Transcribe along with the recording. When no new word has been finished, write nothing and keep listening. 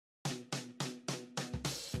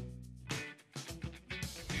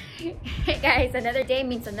Hey guys, another day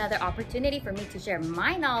means another opportunity for me to share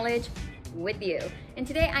my knowledge with you. And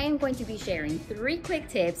today I am going to be sharing 3 quick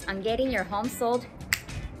tips on getting your home sold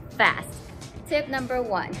fast. Tip number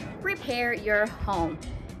 1, prepare your home.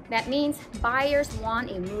 That means buyers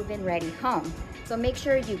want a move-in ready home. So make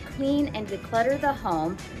sure you clean and declutter the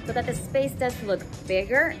home so that the space does look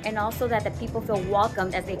bigger and also that the people feel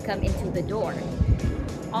welcomed as they come into the door.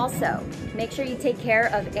 Also, make sure you take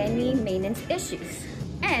care of any maintenance issues.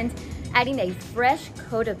 And adding a fresh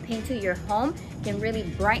coat of paint to your home can really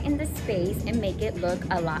brighten the space and make it look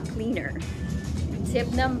a lot cleaner. Tip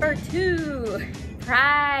number 2,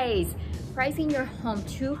 price. Pricing your home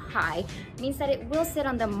too high means that it will sit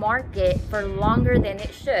on the market for longer than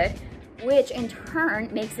it should, which in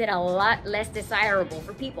turn makes it a lot less desirable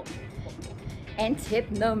for people. And tip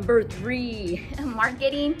number 3,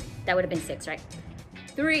 marketing. That would have been 6, right?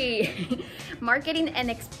 3, marketing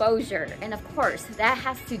and exposure. And of course, that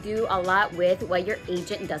has to do a lot with what your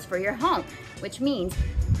agent does for your home, which means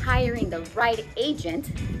hiring the right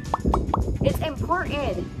agent. It's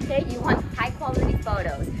important. Okay, you want high quality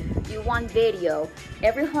photos, you want video.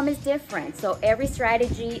 Every home is different, so every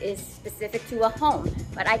strategy is specific to a home,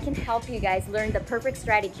 but I can help you guys learn the perfect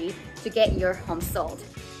strategy to get your home sold.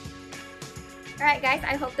 All right guys,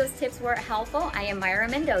 I hope those tips were helpful. I am Myra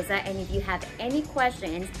Mendoza, and if you have any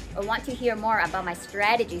questions or want to hear more about my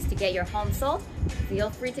strategies to get your home sold, feel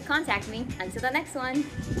free to contact me. Until the next one.